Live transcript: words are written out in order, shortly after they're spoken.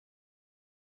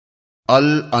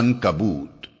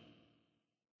العنکبوت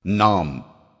نام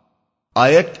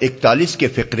آیت 41 کے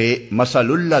فقرے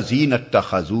مثل الذین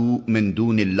اتخذوا من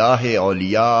دون اللہ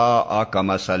اولیاء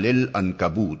کمثل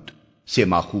العنکبوت سے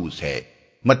ماخوذ ہے۔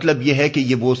 مطلب یہ ہے کہ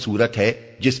یہ وہ سورت ہے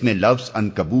جس میں لفظ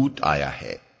عنکبوت آیا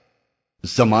ہے۔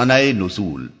 زمانہ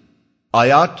نزول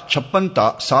آیات 56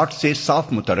 تا 60 سے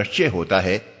صاف مترشح ہوتا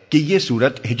ہے کہ یہ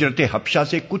سورت ہجرت حبشہ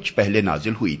سے کچھ پہلے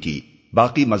نازل ہوئی تھی۔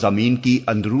 باقی مضامین کی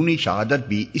اندرونی شہادت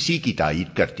بھی اسی کی تائید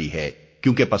کرتی ہے،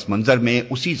 کیونکہ پس منظر میں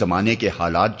اسی زمانے کے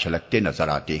حالات جھلکتے نظر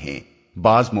آتے ہیں۔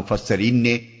 بعض مفسرین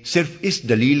نے صرف اس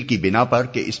دلیل کی بنا پر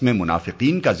کہ اس میں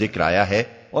منافقین کا ذکر آیا ہے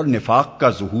اور نفاق کا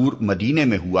ظہور مدینے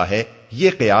میں ہوا ہے، یہ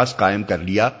قیاس قائم کر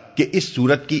لیا کہ اس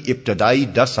سورت کی ابتدائی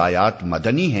 10 آیات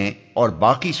مدنی ہیں اور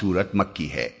باقی سورت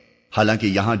مکی ہے۔ حالانکہ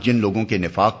یہاں جن لوگوں کے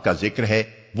نفاق کا ذکر ہے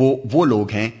وہ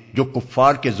لوگ ہیں جو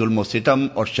کفار کے ظلم و ستم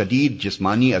اور شدید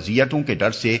جسمانی اذیتوں کے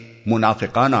ڈر سے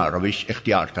منافقانہ روش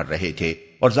اختیار کر رہے تھے،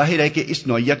 اور ظاہر ہے کہ اس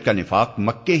نوعیت کا نفاق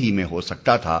مکے ہی میں ہو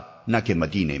سکتا تھا نہ کہ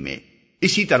مدینے میں۔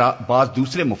 اسی طرح بعض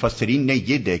دوسرے مفسرین نے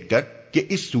یہ دیکھ کر کہ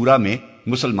اس سورہ میں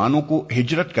مسلمانوں کو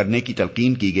ہجرت کرنے کی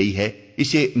تلقین کی گئی ہے،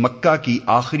 اسے مکہ کی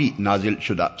آخری نازل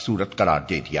شدہ سورت قرار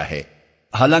دے دیا ہے۔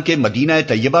 حالانکہ مدینہ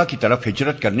طیبہ کی طرف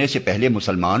ہجرت کرنے سے پہلے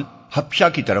مسلمان حبشہ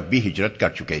کی طرف بھی ہجرت کر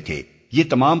چکے تھے۔ یہ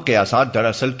تمام قیاسات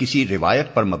دراصل کسی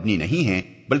روایت پر مبنی نہیں ہیں،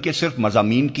 بلکہ صرف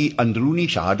مضامین کی اندرونی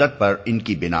شہادت پر ان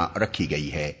کی بنا رکھی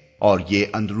گئی ہے، اور یہ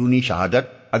اندرونی شہادت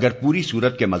اگر پوری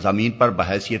سورت کے مضامین پر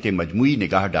بحیثیت مجموعی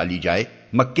نگاہ ڈالی جائے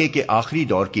مکے کے آخری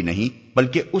دور کی نہیں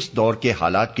بلکہ اس دور کے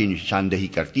حالات کی نشاندہی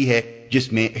کرتی ہے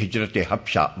جس میں ہجرت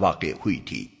حبشہ واقع ہوئی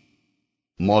تھی۔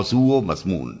 موضوع و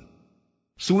مضمون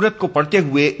سورت کو پڑھتے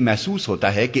ہوئے محسوس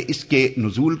ہوتا ہے کہ اس کے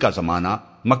نزول کا زمانہ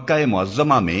مکہ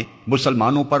معظمہ میں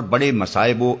مسلمانوں پر بڑے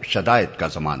مصائب و شدائد کا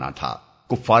زمانہ تھا۔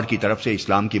 کفار کی طرف سے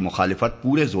اسلام کی مخالفت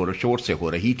پورے زور و شور سے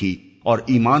ہو رہی تھی اور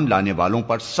ایمان لانے والوں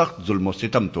پر سخت ظلم و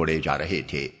ستم توڑے جا رہے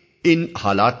تھے۔ ان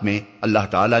حالات میں اللہ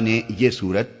تعالیٰ نے یہ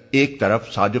سورت ایک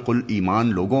طرف صادق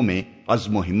الایمان لوگوں میں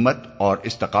عزم و ہمت اور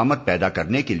استقامت پیدا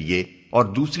کرنے کے لیے اور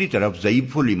دوسری طرف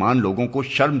ضعیف الایمان لوگوں کو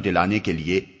شرم دلانے کے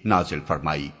لیے نازل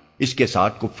فرمائی۔ اس کے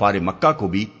ساتھ کفار مکہ کو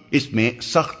بھی اس میں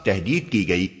سخت تحدید کی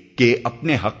گئی کہ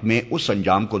اپنے حق میں اس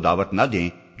انجام کو دعوت نہ دیں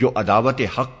جو عداوت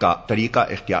حق کا طریقہ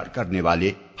اختیار کرنے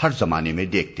والے ہر زمانے میں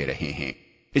دیکھتے رہے ہیں۔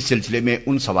 اس سلسلے میں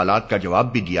ان سوالات کا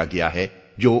جواب بھی دیا گیا ہے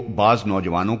جو بعض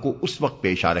نوجوانوں کو اس وقت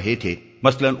پیش آ رہے تھے،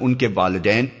 مثلا ان کے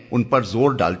والدین ان پر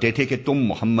زور ڈالتے تھے کہ تم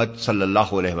محمد صلی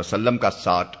اللہ علیہ وسلم کا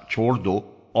ساتھ چھوڑ دو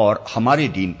اور ہمارے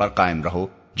دین پر قائم رہو۔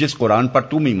 جس قرآن پر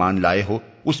تم ایمان لائے ہو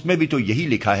اس میں بھی تو یہی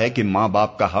لکھا ہے کہ ماں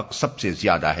باپ کا حق سب سے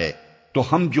زیادہ ہے، تو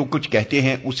ہم جو کچھ کہتے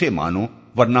ہیں اسے مانو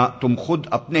ورنہ تم خود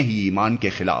اپنے ہی ایمان کے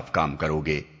خلاف کام کرو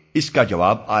گے۔ اس کا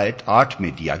جواب آیت 8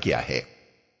 میں دیا گیا ہے۔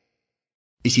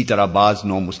 اسی طرح بعض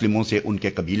نو مسلموں سے ان کے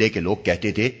قبیلے کے لوگ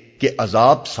کہتے تھے کہ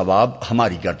عذاب ثواب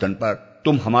ہماری گردن پر،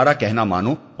 تم ہمارا کہنا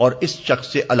مانو اور اس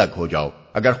شخص سے الگ ہو جاؤ،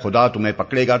 اگر خدا تمہیں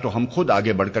پکڑے گا تو ہم خود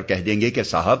آگے بڑھ کر کہہ دیں گے کہ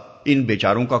صاحب ان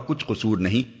بیچاروں کا کچھ قصور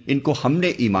نہیں، ان کو ہم نے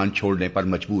ایمان چھوڑنے پر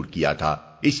مجبور کیا تھا،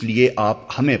 اس لیے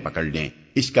آپ ہمیں پکڑ لیں۔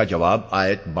 اس کا جواب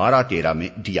آیت 12-13 میں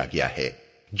دیا گیا ہے۔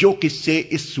 جو قصے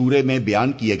اس سورے میں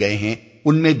بیان کیے گئے ہیں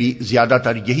ان میں بھی زیادہ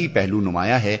تر یہی پہلو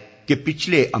نمایاں ہے کہ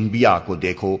پچھلے انبیاء کو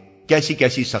دیکھو، کیسی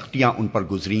کیسی سختیاں ان پر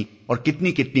گزریں اور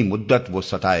کتنی کتنی مدت وہ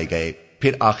ستائے گئے،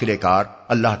 پھر آخر کار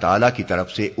اللہ تعالیٰ کی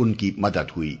طرف سے ان کی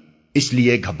مدد ہوئی۔ اس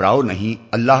لیے گھبراؤ نہیں،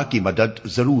 اللہ کی مدد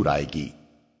ضرور آئے گی،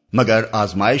 مگر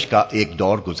آزمائش کا ایک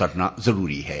دور گزرنا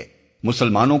ضروری ہے۔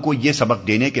 مسلمانوں کو یہ سبق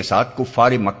دینے کے ساتھ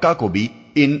کفار مکہ کو بھی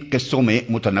ان قصوں میں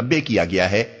متنبع کیا گیا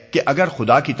ہے کہ اگر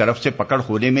خدا کی طرف سے پکڑ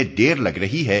ہونے میں دیر لگ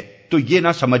رہی ہے تو یہ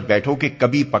نہ سمجھ بیٹھو کہ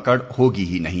کبھی پکڑ ہوگی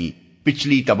ہی نہیں۔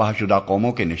 پچھلی تباہ شدہ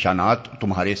قوموں کے نشانات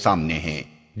تمہارے سامنے ہیں،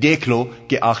 دیکھ لو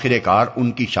کہ آخر کار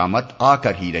ان کی شامت آ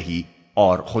کر ہی رہی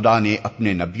اور خدا نے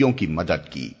اپنے نبیوں کی مدد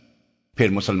کی۔ پھر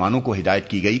مسلمانوں کو ہدایت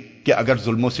کی گئی کہ اگر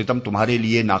ظلم و ستم تمہارے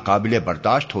لیے ناقابل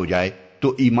برداشت ہو جائے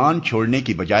تو ایمان چھوڑنے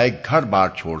کی بجائے گھر بار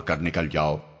چھوڑ کر نکل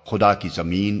جاؤ۔ خدا کی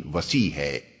زمین وسیع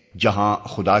ہے، جہاں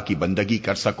خدا کی بندگی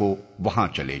کر سکو وہاں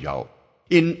چلے جاؤ۔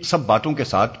 ان سب باتوں کے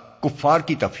ساتھ کفار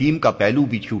کی تفہیم کا پہلو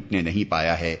بھی چھوٹنے نہیں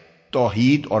پایا ہے۔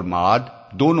 توحید اور معاد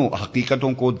دونوں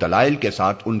حقیقتوں کو دلائل کے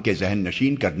ساتھ ان کے ذہن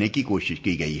نشین کرنے کی کوشش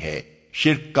کی گئی ہے۔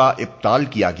 شرک کا ابطال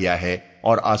کیا گیا ہے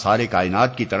اور آثار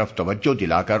کائنات کی طرف توجہ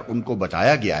دلا کر ان کو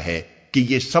بتایا گیا ہے کہ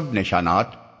یہ سب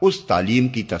نشانات اس تعلیم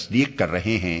کی تصدیق کر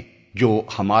رہے ہیں جو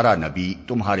ہمارا نبی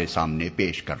تمہارے سامنے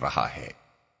پیش کر رہا ہے۔